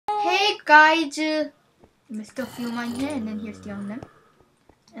Hey guys, Mr. Fumine here, and then here's the young them.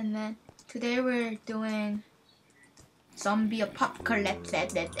 And then today we're doing zombie apocalypse.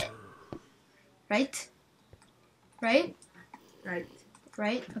 Right? Right? Right.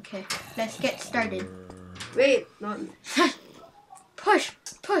 Right? Okay, let's get started. Wait, not. Push,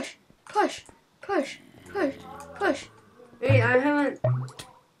 push, push, push, push, push. Wait, I haven't.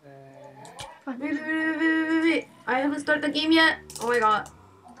 Wait. I haven't started the game yet. Oh my god.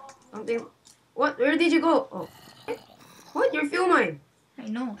 Something. What? Where did you go? Oh. What? You're filming. I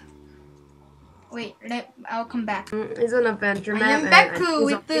know. Wait, I'll come back. It's an adventure map. I am back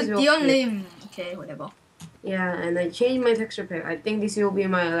with the young name. Okay, whatever. Yeah, and I changed my texture pack. I think this will be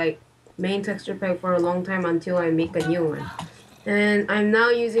my main texture pack for a long time until I make a new one. And I'm now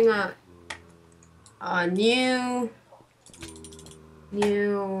using a new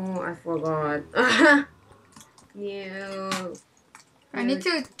I forgot. New. I need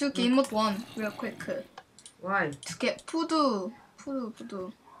to do game mode 1 real quick. Why? To get pudu.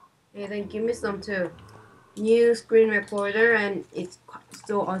 Hey, then give me some too. New screen recorder, and it's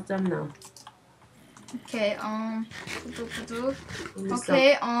so awesome now. Okay, pudu. Give me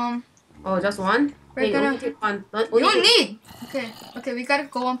Okay, some. Oh, just one? we're Hey, gonna. only take one. You don't need. Okay, we gotta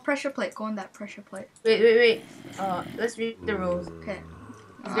go on pressure plate. Go on that pressure plate. Wait. Let's read the rules. Okay.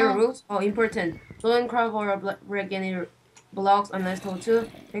 Is there rules? Oh, important. Don't crop or break any blocks unless told to.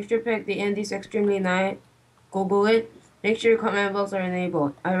 Texture pack, the end is extremely nice. Google it. Make sure command blocks are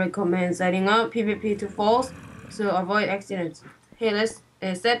enabled. I recommend setting up PvP to false to avoid accidents. Hey, let's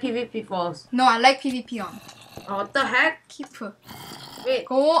set PvP false. No, I like PvP on. Oh, what the heck? Keep. Wait.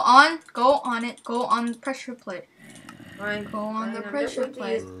 Go on it. Go on pressure plate. Fine. Go on the pressure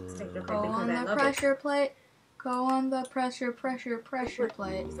plate. Go on the pressure plate. Go on the pressure plate.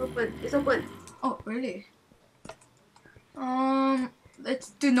 It's open. Oh, really?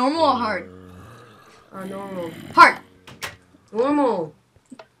 Let's do normal or hard? Normal. Hard. Normal.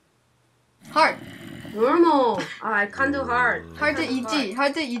 Hard. Normal. I can't do hard. Hard to easy.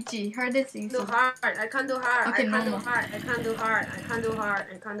 Hard is easy. Do hard. I can't do hard. Okay, I can't normal. do hard. I can't do hard. I can't do hard.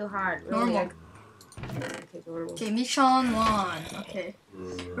 I can't do hard. Really, Normal. Okay, normal. Okay, mission 1. Okay.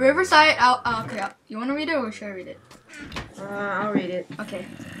 Riverside. Okay. You wanna read it or should I read it? I'll read it. Okay.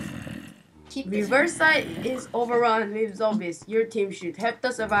 Keep this. Riverside is overrun with zombies. Your team should help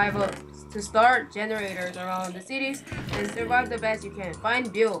the survivors to start generators around the cities and survive the best you can.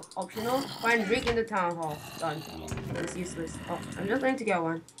 Find Bill, optional. Find Rick in the town hall. Done. It's useless. Oh, I'm just going to get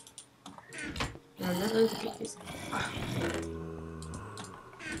one. No, I'm just going to keep this.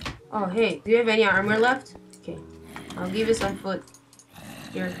 Oh, hey, do you have any armor left? Okay, I'll give you some food.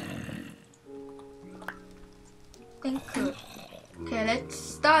 Here. Thank you. Okay, let's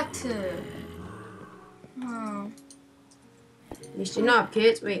start. Listen up,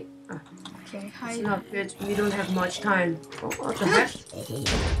 kids. Wait. Okay, hi. Listen up, kids. We don't have much time. Oh, what the heck?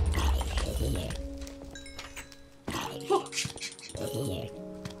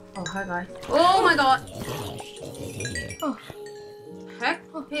 Oh, hi guys. Oh my god. Oh. Heck?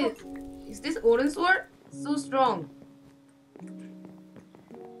 Hey, is this Odin sword? So strong.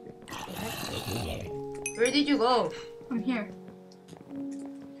 Where did you go? I'm here.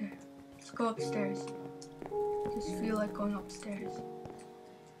 Okay, let's go upstairs. Just feel like going upstairs.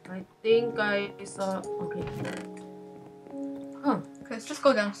 I think I saw. Okay. Huh? Okay, let's just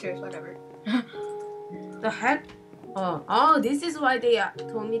go downstairs. Whatever. The heck? Oh, this is why they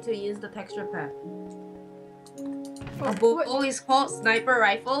told me to use the texture pack. A bow is called sniper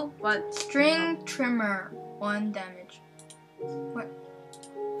rifle, but string trimmer 1 damage. What?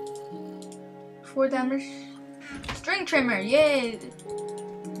 4 damage. String trimmer, yay!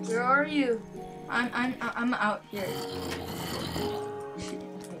 Where are you? I'm out here.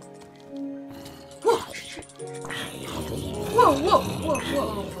 Whoa!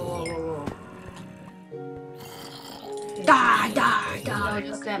 Die! I'll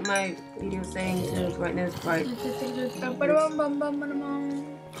just set my video saying to brightness bright.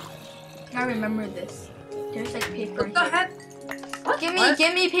 I remember this. There's like paper. What the heck? What?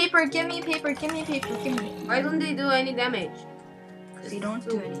 Give me paper. Give me. Why don't they do any damage? They don't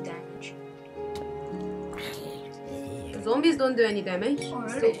do any damage. The zombies don't do any damage. Oh,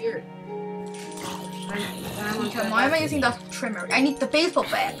 really? So weird. Okay, why am I using the trimmer? I need the baseball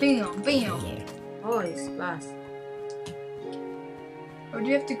bat. Bam. Oh, it's glass. Where do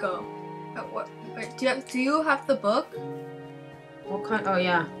you have to go? What? Wait, do you have the book? What kind? Oh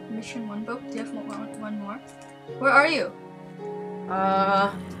yeah. Mission 1 book. Do you have one more? Where are you?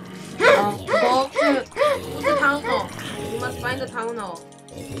 Go to the town hall. You must find the town hall.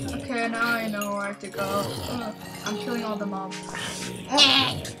 Okay, now I know where to go. I'm killing all the mobs.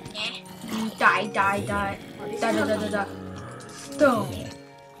 Die, die, die. Oh, this Da, is da, a- da, da, da. Stone.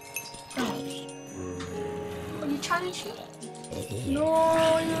 Stone. Are you challenging me? No,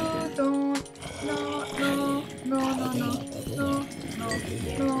 you don't. No, no, no, no, no, no, no,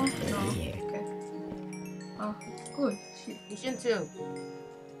 no, no. Okay. Oh, good. Shit. Mission 2.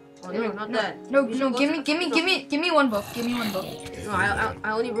 Oh no, Wait, not no, that. no, We should no. go Give to me, the give me, casino. give me, give me one book. Give me one book. No,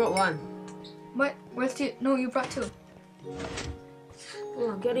 I only brought one. What? Where's the? No, you brought two.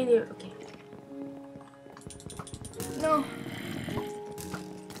 Oh, get in here. Okay. No.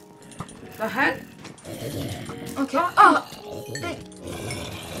 The heck? Okay. Oh.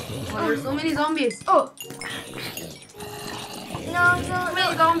 Oh, there's so many zombies. Oh. No, no, So many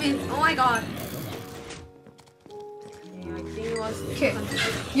no. zombies. Oh my god. Okay, I think it was. Okay.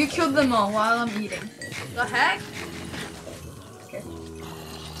 You killed them all while I'm eating. The heck? Okay.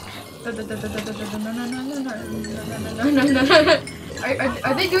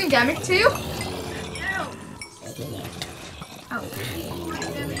 Are they doing damage to you? Ow.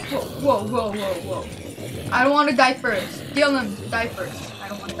 Whoa, whoa, whoa, whoa. I don't want to die first. Dylan, die first. I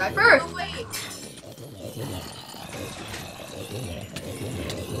don't want to die first. No, wait.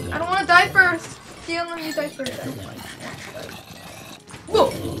 I don't want to die first. Dylan, you die first. I don't want to die.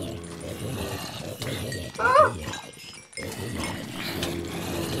 Whoa. Ah.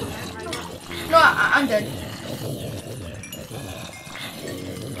 No, I'm dead.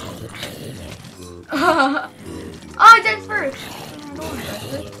 I died first. I don't want to die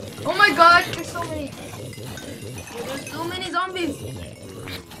first. Oh my god, there's so many. There's so many zombies.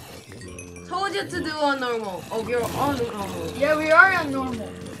 Told you to do on normal. Oh, you're on normal. Yeah, we are on normal.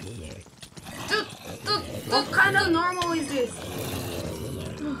 What kind of normal is this?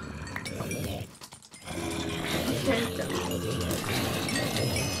 Okay.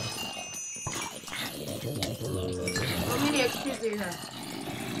 How many XPs do you have?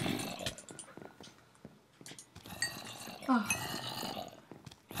 Oh.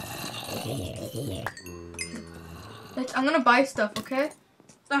 I'm gonna buy stuff, okay?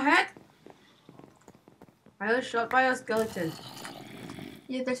 The heck? I was shot by a skeleton.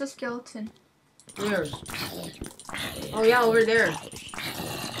 Yeah, there's a skeleton. Where? Oh yeah, over there.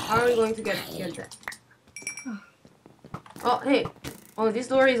 How are we going to get that? Oh hey. Oh, this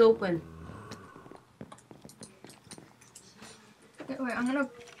door is open. Wait, I'm gonna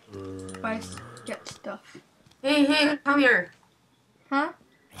get stuff. Hey, come here. Huh?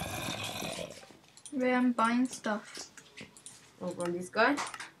 Wait, I'm buying stuff. Oh, from this guy?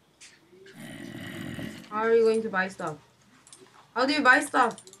 How are you going to buy stuff? How do you buy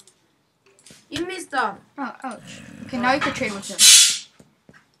stuff? Give me stuff. Oh, ouch. Okay, now you can trade with him.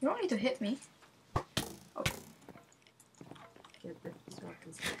 You don't need to hit me. Oh, Get that stuff.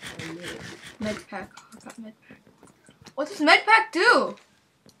 med pack. Oh, I got med pack. What does med pack do?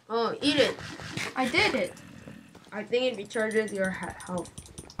 Oh, eat it. I did it. I think it recharges your health.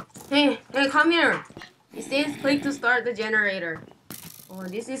 Hey, come here. It says click to start the generator. Oh,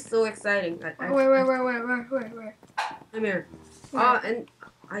 this is so exciting. Where? Come here. Oh, and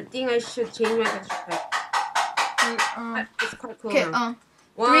I think I should change my texture pack. It's quite cool Okay, now.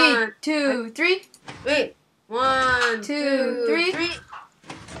 3, 2, 3. Wait. 1, 2, 3.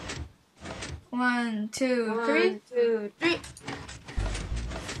 1, 2, 1, 3. 2, 3.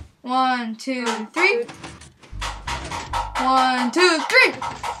 1, 2, 3. 1, 2, 3.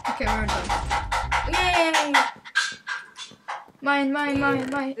 Okay, we're done. Yay! Mine.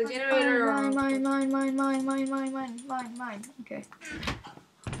 The generator. Mine. Okay.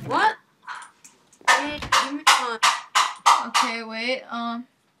 What? Hey, give me one. Okay, wait.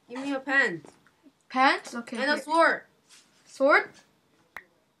 Give me a pen. Pants? Okay. And a here. sword. Sword?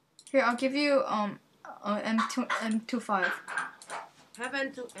 Here, I'll give you M25. Have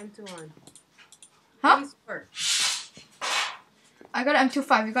M21. Huh? Give me sword. I got an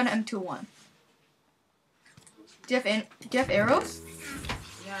M25. You got an M21. Do you have arrows?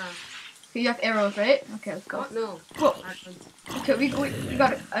 Yeah. Okay, you have arrows, right? Okay, let's go. Oh, no. Whoa. I don't. Okay, we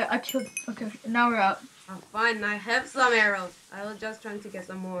got it. I killed. Okay, now we're out. Oh, fine. I have some arrows. I was just trying to get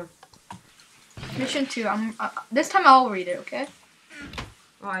some more. Mission 2. This time I'll read it. Okay.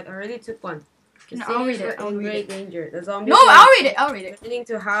 Oh, I already took one. The No, I'll cities read it. were I'll in read great it. danger. The zombies No, were I'll read it. I'll read it.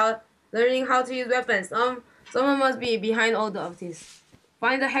 learning how to use weapons. Someone must be behind all of this.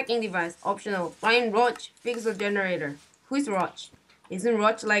 Find the hacking device. Optional. Find Roach. Fix the generator. Who is Roach? Isn't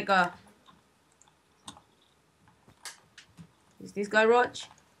Roach like a... Is this guy Roach?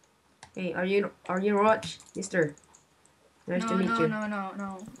 Hey, are you Roach? Mister. Nice to meet you.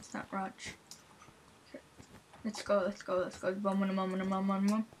 No. It's not Roach. Let's go. Bum.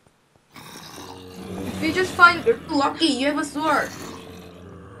 If you just find... You're too lucky. You have a sword.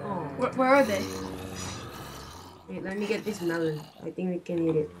 Oh.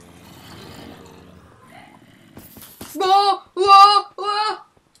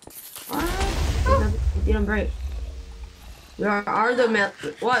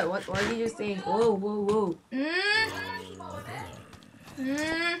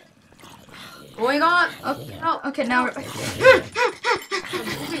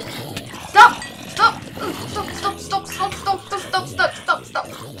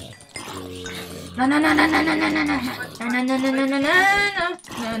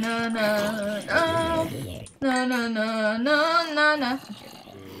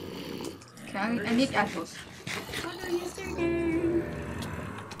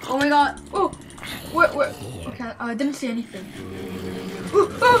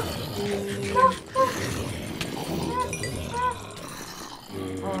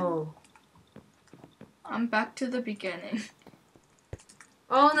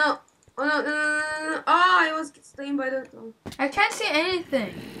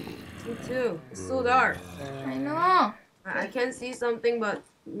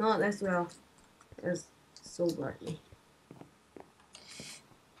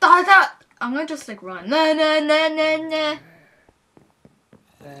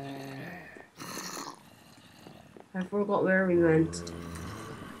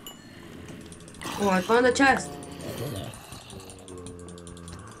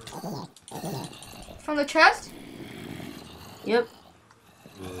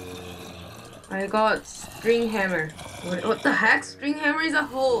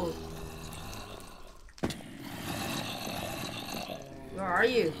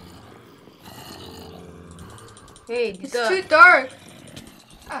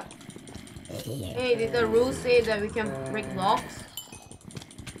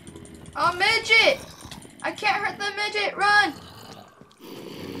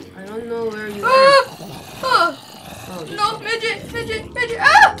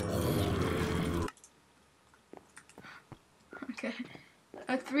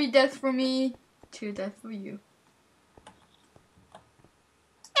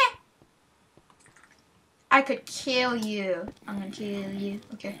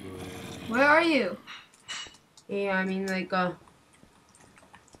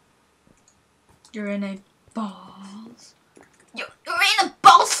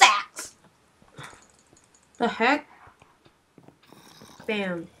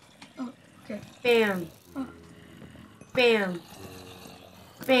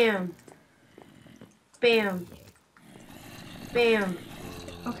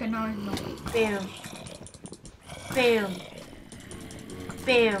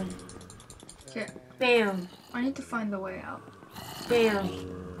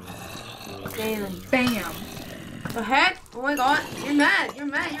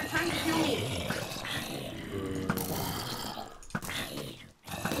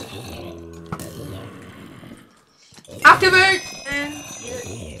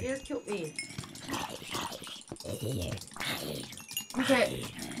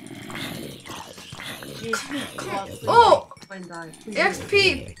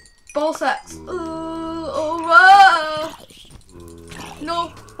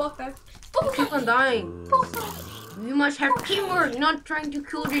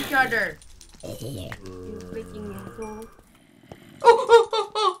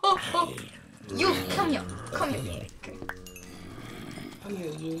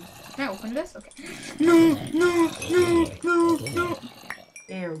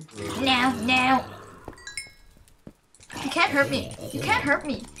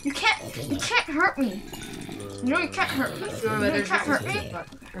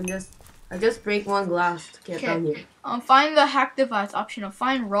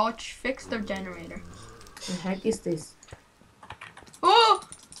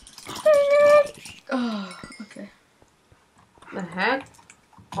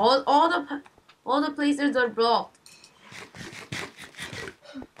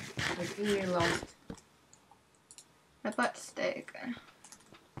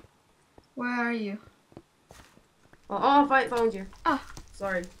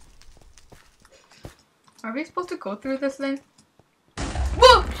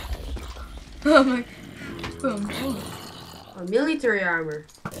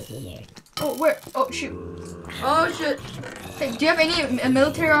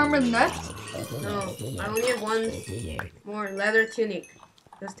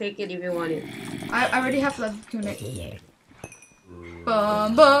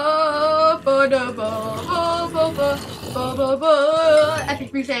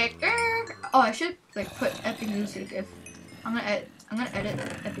 I'm gonna edit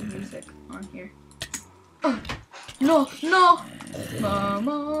epic music on here. Oh, no, no!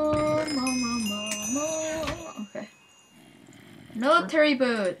 Mama, mama, mama. Okay. Military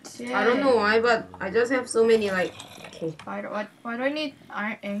boots. Yay. I don't know why, but I just have so many like. Okay. Why do I need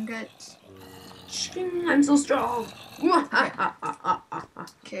iron ingots? I'm so strong.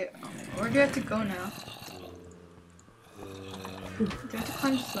 Okay, where do I have to go now? Do I have to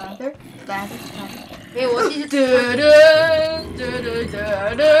climb this ladder? Ladder. Hey, what did you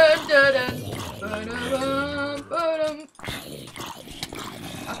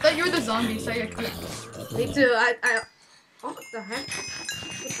I thought you were the zombie, so I could. Me too. I. Oh, what the heck?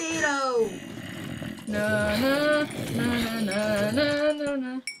 Potato. No, no, no, no, no, no,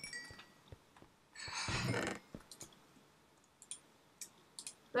 no.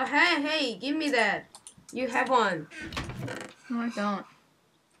 The heck? Hey, give me that. You have one. No, I don't.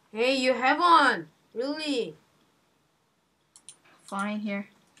 Hey, you have one. Really? Fine, here.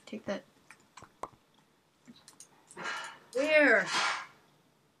 Take that. Where?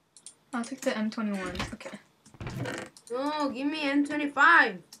 I'll take the M21. Okay. No, give me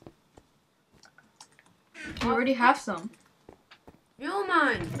M25. You already have some. You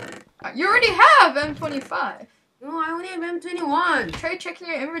mine. You already have M25. No, I only have M21. Try checking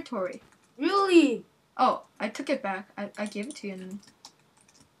your inventory. Really? Oh, I took it back. I gave it to you. And...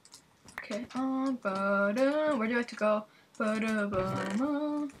 Okay. Where do I have to go?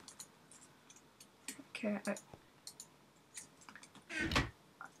 Okay.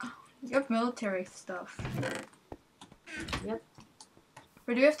 You have military stuff. Yep.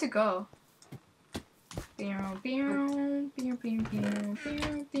 Where do you have to go?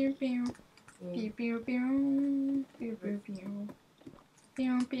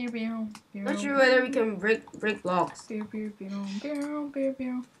 Not sure whether we can break blocks.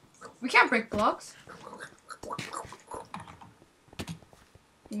 We can't break blocks.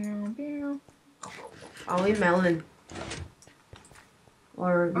 Are we melon?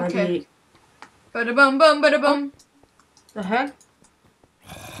 Or maybe... Okay. Bada bum bum bada bum. The heck?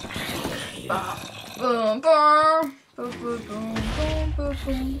 Boom boom. Boom boom boom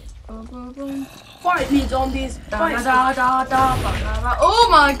boom boom boom. Fight me, zombies! Fight! Oh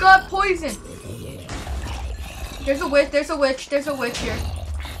my god, poison! There's a witch, there's a witch here.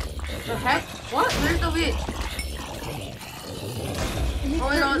 The heck? What? Where's the witch?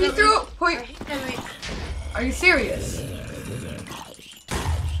 He threw I poison. hate the witch. Are you serious?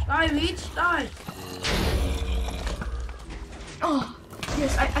 Die, witch! Die! Oh,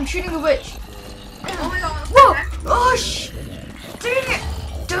 yes, I'm shooting the witch. Oh my god! Whoa! Oh, shh! Dang it!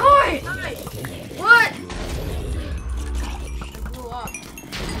 Die! Die! What? I blew up.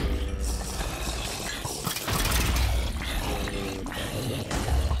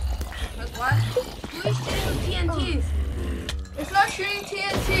 But what? Who is shooting TNTs? It's not shooting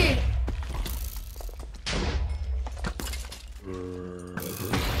TNT.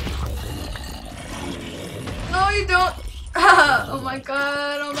 No, you don't. Oh my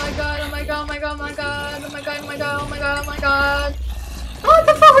god, oh my god, oh my god, oh my god, oh my god, oh my god, oh my god, oh my god, oh my god. What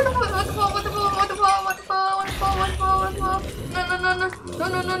the fuck, what the fuck, what the fuck, what the fuck, what the fuck, what the fuck, what the fuck, what the fuck, what the fuck. No, no, no, no,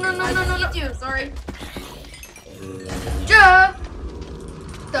 no, no, no, no, no, no, no. You, sorry. Ja.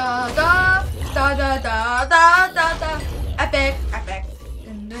 Da, da, da, da, da, da, da, da. Epic, epic.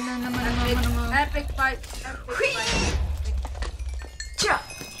 Epic fight. Epic fight. Ja.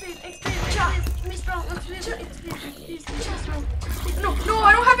 No, no,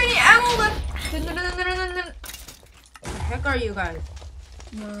 I don't have any ammo left. The heck are you guys?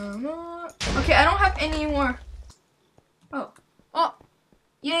 Okay, I don't have any more. Oh. Oh!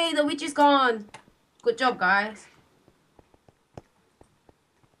 Yay, the witch is gone. Good job, guys.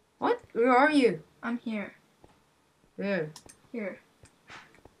 What? Where are you? I'm here. Where? Here.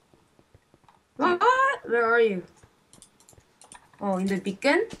 What? Where are you? Oh, in the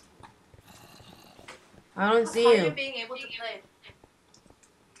beacon? I don't see How are you. you being able to play?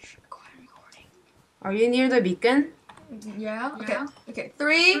 Are you near the beacon? Yeah. Okay. Okay.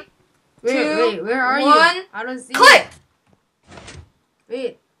 3, Wait, 2, wait, where are 1. you? I don't see Click. you.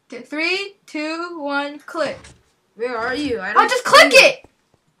 Wait, Okay, 3, 2, 1. Click. where are you? I I'll don't just see click you. it.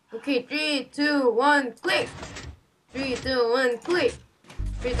 Okay, 3, 2, 1, click. 3, 2, 1, click.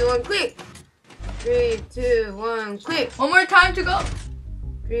 3, 2, 1, click. 3, 2, 1, click. One more time to go.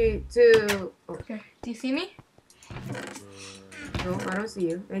 3, 2. Oh, Okay. Do you see me? no, I don't see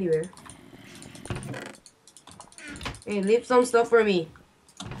you anywhere. Hey, leave some stuff for me.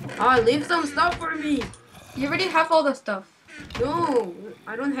 Ah, leave some stuff for me. You already have all the stuff. No,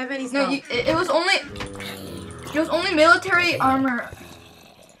 I don't have any No, stuff. it was only military armor.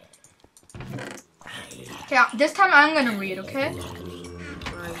 Okay, this time I'm gonna read. Okay.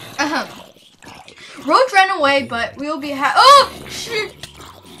 Roach ran away, but we'll be oh shit!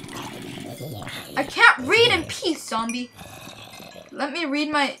 I can't read in peace, zombie. Let me read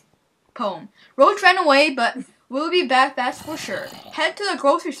my poem. Roach ran away, but we'll be back, that's for sure. Head to the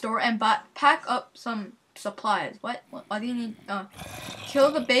grocery store and pack up some supplies. What do you need? Kill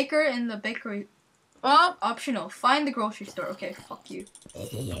the baker in the bakery. Oh, optional. Find the grocery store. Okay, fuck you.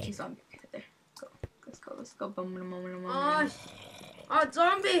 Okay, zombie. Okay, there. Go. Let's go. Oh,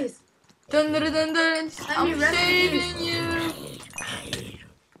 zombies! Dun dun dun dun. I'm saving you.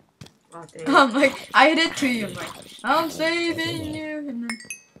 Oh, I'm like, I did to you. I'm like, I'm saving you. And then,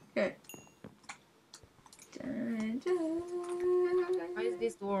 okay. Why is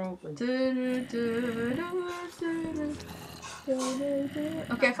this door open?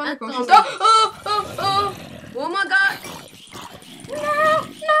 Okay, I found the grocery zombie. store. Oh! Oh my god! No!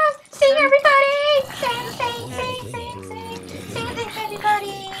 Sing everybody! Sing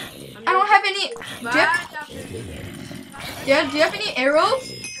everybody! I don't have any. Do you have any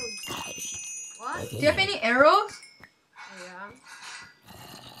arrows? What? Do you have any arrows? Yeah.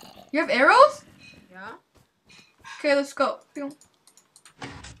 You have arrows? Yeah. Okay, let's go.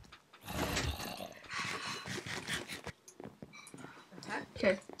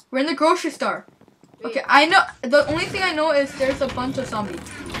 Okay, we're in the grocery store. Okay, I know. The only thing I know is there's a bunch of zombies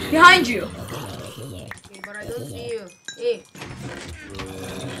behind you. Okay, but I don't see you. Hey,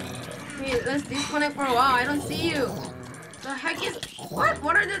 let's disconnect for a while. I don't see you. The heck is what?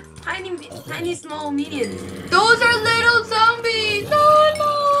 What are the tiny small minions? Those are little zombies. No.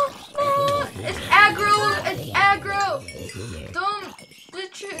 It's aggro. Don't.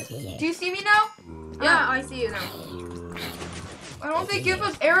 Do you see me now? Yeah, I see you now. I don't think give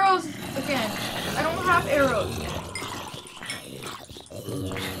us arrows again. I don't have arrows.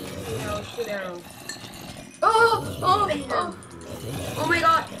 No, shoot arrows. Oh my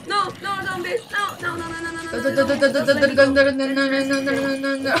god! No, zombies! No.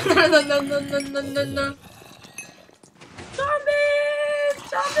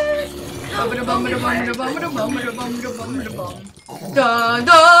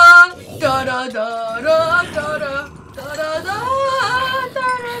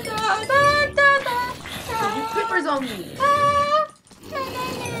 Creeper zombie!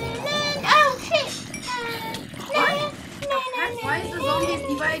 Oh shit! Why is the zombies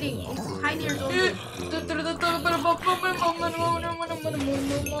dividing into tinier zombies?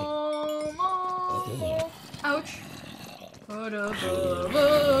 Ouch.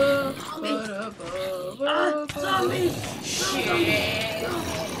 Zombies!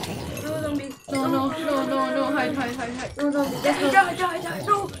 No, Hide. No, zombies. Die.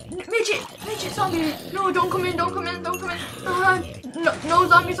 No, midget, zombie. No, don't come in. No,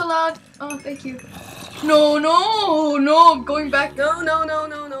 zombies allowed. Oh, thank you. No, I'm going back. No.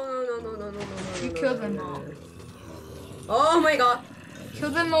 You killed them all. Oh my god. Kill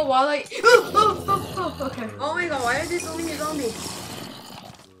them all while I. Okay. Oh my god, why are there so many zombies?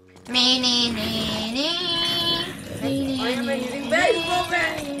 Why am I using baseball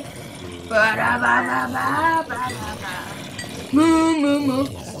bat? Moo.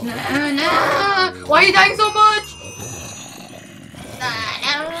 Why are you dying so much?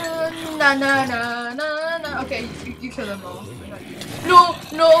 Okay, you kill them all. No.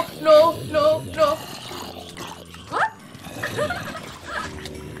 What?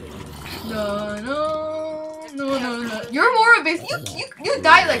 No. You're more of a base. You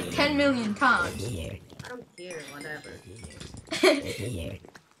died like 10 million times. I don't care, whatever.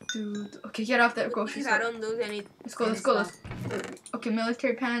 Dude, okay, get off that grocery store. I don't lose any. Let's go. Okay,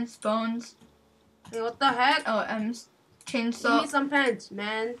 military pants, bones. Hey, what the heck? Oh, chainsaw. Give me some pants,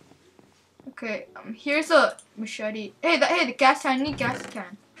 man. Okay, here's a machete. Hey, the gas can. I need gas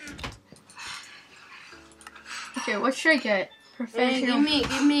can. Okay, what should I get? Professional. Hey,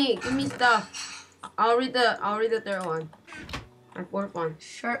 give me stuff. I'll read the third one. My fourth one.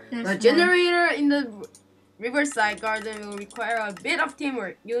 Sharpness. The generator in the Riverside Garden will require a bit of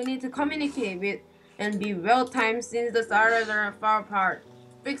teamwork. You'll need to communicate with and be well timed since the starters are far apart.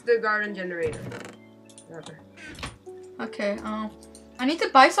 Fix the garden generator. Whatever. Okay, I need to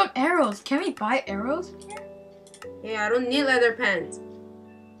buy some arrows. Can we buy arrows here? Yeah, I don't need leather pants.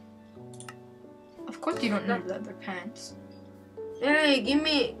 Of course you don't need leather pants. Hey, give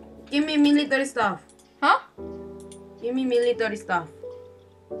me military stuff. Huh? Give me military stuff.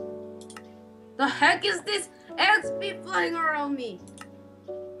 The heck is this XP flying around me?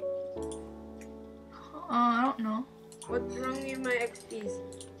 I don't know. What's wrong with my XPs?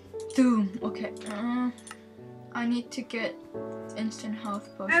 Doom. Okay. I need to get instant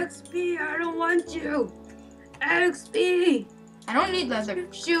health potion. XP, I don't want you. XP. I don't need leather.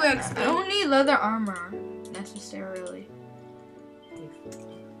 Shoe XP. I don't need leather armor necessarily.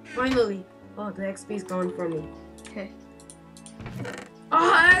 Finally. Oh, the XP is gone from me. Okay.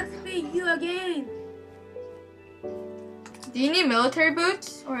 Oh, XP, you again. Do you need military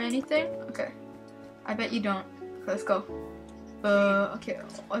boots or anything? Okay. I bet you don't. Okay, let's go. Okay.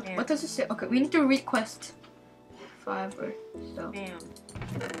 What does it say? Okay, we need to read quest 5 or so. Bam.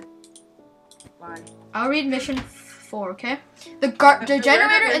 Bye. I'll read mission 4, okay? The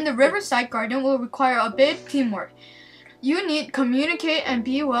generator in the riverside garden will require a bit teamwork. You need communicate and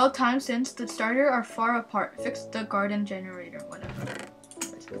be well timed since the starter are far apart. Fix the garden generator, whatever.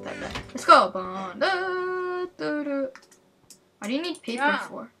 Let's put that back. Let's go. Why do you need paper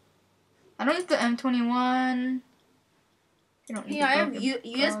for? I don't need the M21. You don't need. Yeah, I have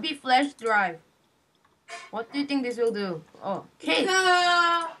USB flash drive. What do you think this will do? Oh, cake.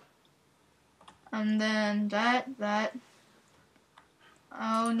 And then that.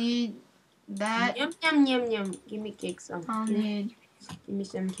 I'll need that. Yum yum yum yum. Give me cake some. I'll need Give me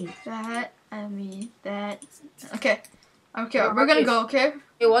some cake. that. I mean that. Okay. Okay, we're gonna go. Okay.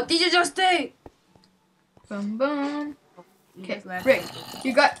 Hey, what did you just take? Boom boom. You Okay, just left Rick, it.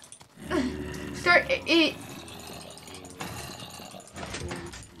 you got. Start eat.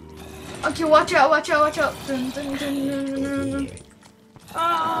 Okay, watch out, watch out, watch out. Dun, dun, dun, dun, dun, dun, dun.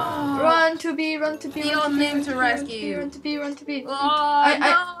 Oh, Run to B, run to B. Your name to rescue. Run to B, run to B. Oh,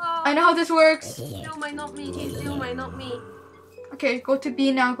 I know how this works. Still might not me. He still might not me. Okay, go to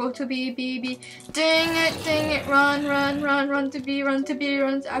B now. Go to B, B, B. Dang it. Run, run, run, run to B, run to B,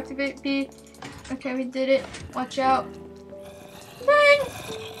 run to activate B. Okay, we did it. Watch out. Dang.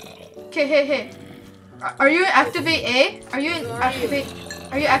 Okay, hey. Are you in activate A? Are you in activate?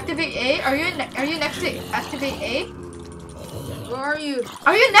 Are you activate A? Are you next to activate A? Where are you?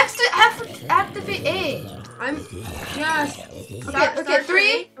 Are you next to activate A? I'm yes. Okay,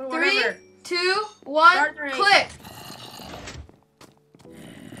 3, 2, 1, click.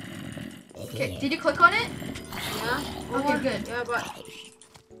 Okay, did you click on it? Yeah. Okay, good. Yeah, but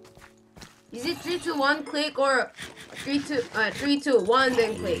is it 3, 2, 1 click or 3, 2, 1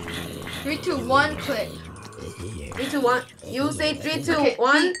 then click? 3, 2, 1, click. 3, 2, 1. You say 3, 2, Okay,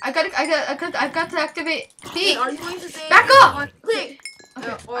 1. B. I got to activate B. Are you going to say Back 3, 2, up! 1, click?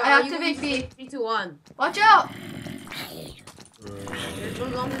 Okay, Or I are you going activate to B. say 3, 2, 1? Watch out! There's no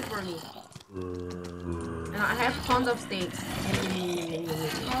longer for me. And I have tons of steaks.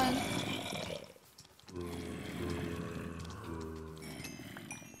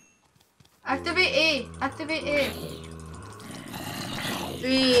 Activate A. Activate A.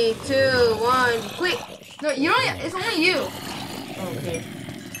 3, 2, 1, click. No, you don't. It's only you. Okay.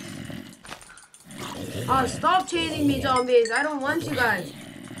 Oh, stop chasing me, zombies. I don't want you guys.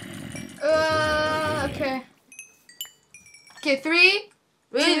 Okay. Okay, 3.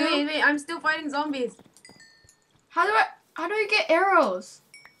 Wait. I'm still fighting zombies. How do I get arrows?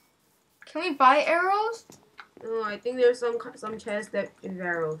 Can we buy arrows? Oh, I think there's some chest that is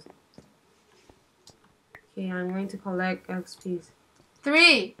arrows. Okay, I'm going to collect XPs.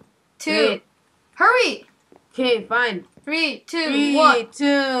 3, 2. Wait. Hurry! Okay, fine. 3, 2, 3, 1.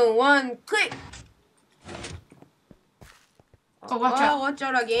 2, 1, click! Oh, watch out. Watch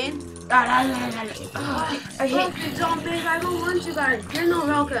out again. I hate you zombies, I don't want you guys. You're not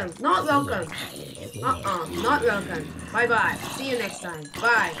welcome. Not welcome. Not welcome. Bye-bye. See you next time.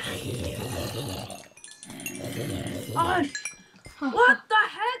 Bye. Oh, what the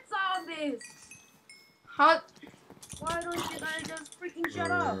heck, zombies? How? Why don't you guys just freaking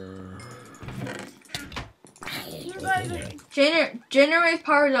shut up? You guys Generator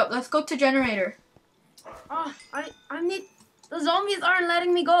powered up. Let's go to generator. Oh, I need. The zombies aren't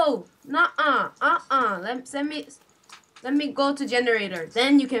letting me go. Let me go to generator.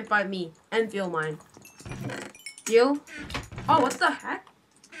 Then you can fight me and feel mine. Deal? Oh, what the heck?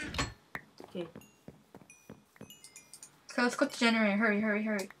 Okay. So let's go to generator.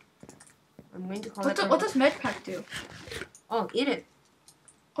 Hurry. I'm going to collect. What does med pack do? Oh, eat it.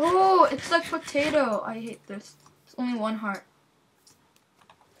 Oh, it's like potato. I hate this. It's only 1 heart.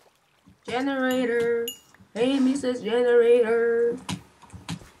 Generator. Hey, Mrs. Generator.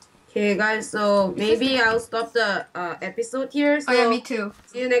 Okay, guys. So maybe I'll stop the episode here. So Oh yeah, me too.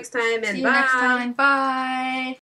 see you next time and See you bye. next time. Bye.